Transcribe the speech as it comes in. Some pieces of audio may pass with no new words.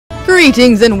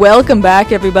Greetings and welcome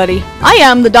back, everybody. I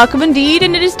am the Duck of Indeed,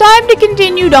 and it is time to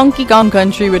continue Donkey Kong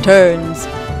Country Returns.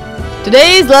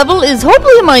 Today's level is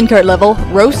hopefully a minecart level,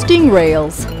 Roasting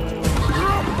Rails.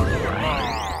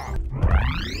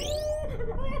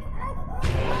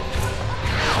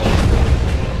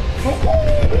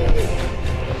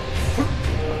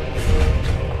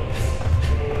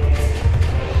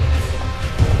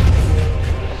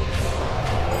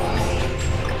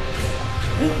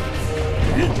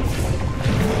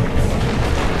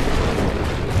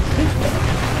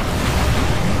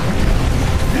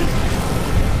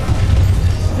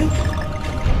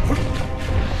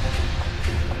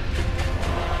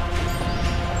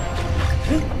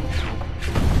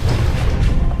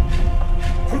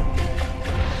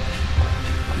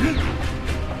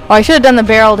 Oh, I should have done the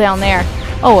barrel down there.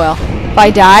 Oh well. If I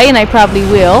die, and I probably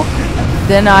will,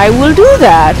 then I will do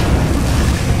that.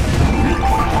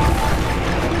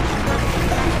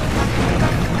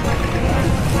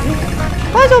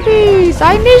 Puzzle piece!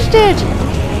 I missed it!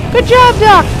 Good job,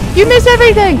 Doc! You miss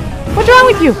everything! What's wrong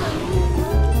with you?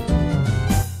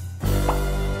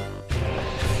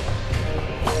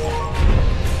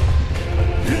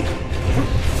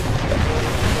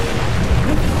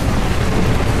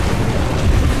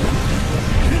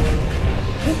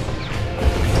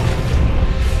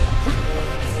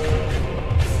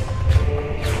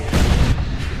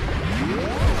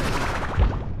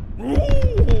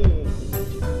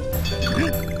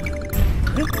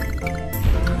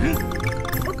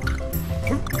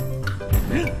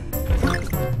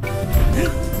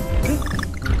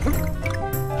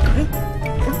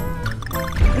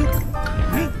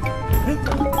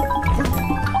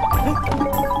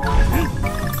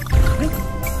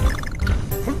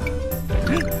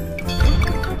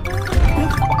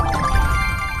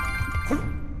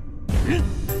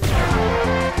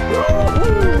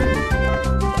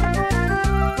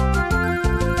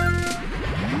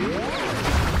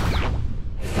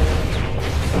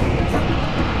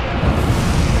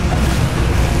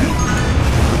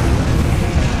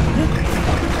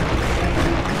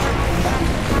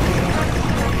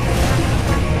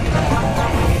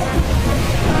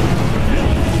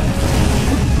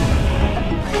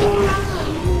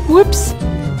 Whoops!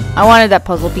 I wanted that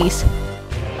puzzle piece.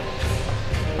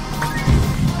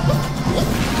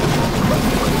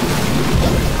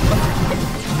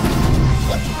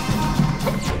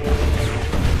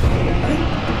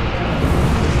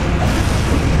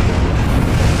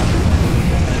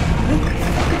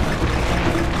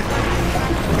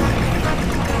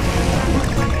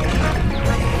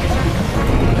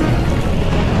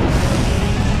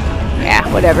 Yeah,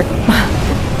 whatever.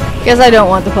 Guess I don't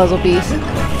want the puzzle piece.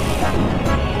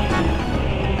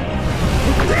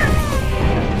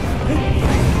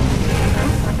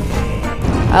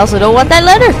 I also don't want that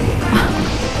letter.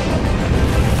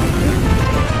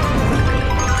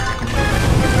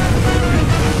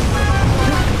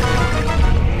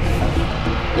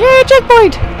 Yay,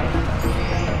 checkpoint!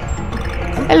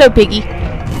 Hello, piggy.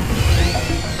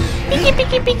 Piggy,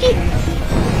 piggy, piggy.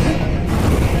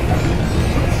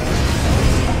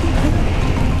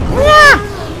 Yeah!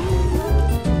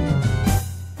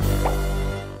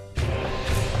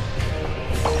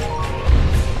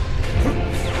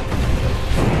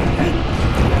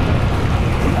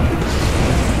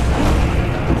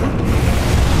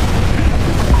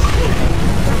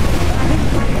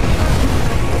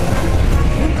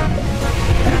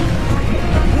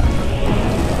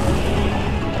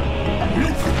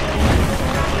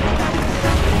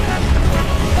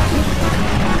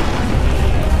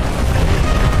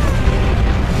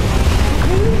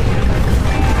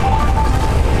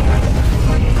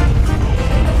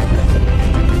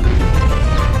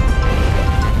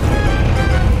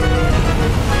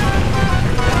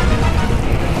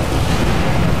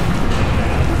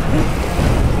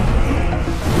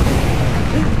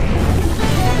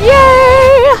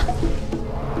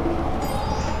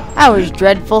 That was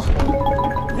dreadful.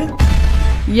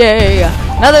 Yay!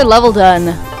 Another level done.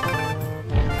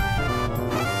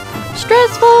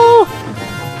 Stressful!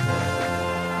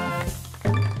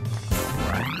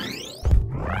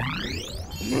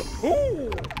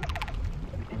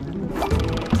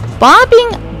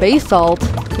 Bobbing basalt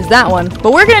is that one.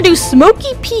 But we're gonna do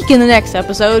Smoky Peak in the next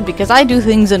episode because I do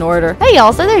things in order. Hey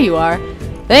Elsa, there you are.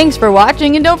 Thanks for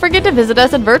watching, and don't forget to visit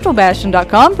us at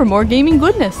virtualbastion.com for more gaming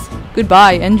goodness.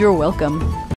 Goodbye, and you're welcome.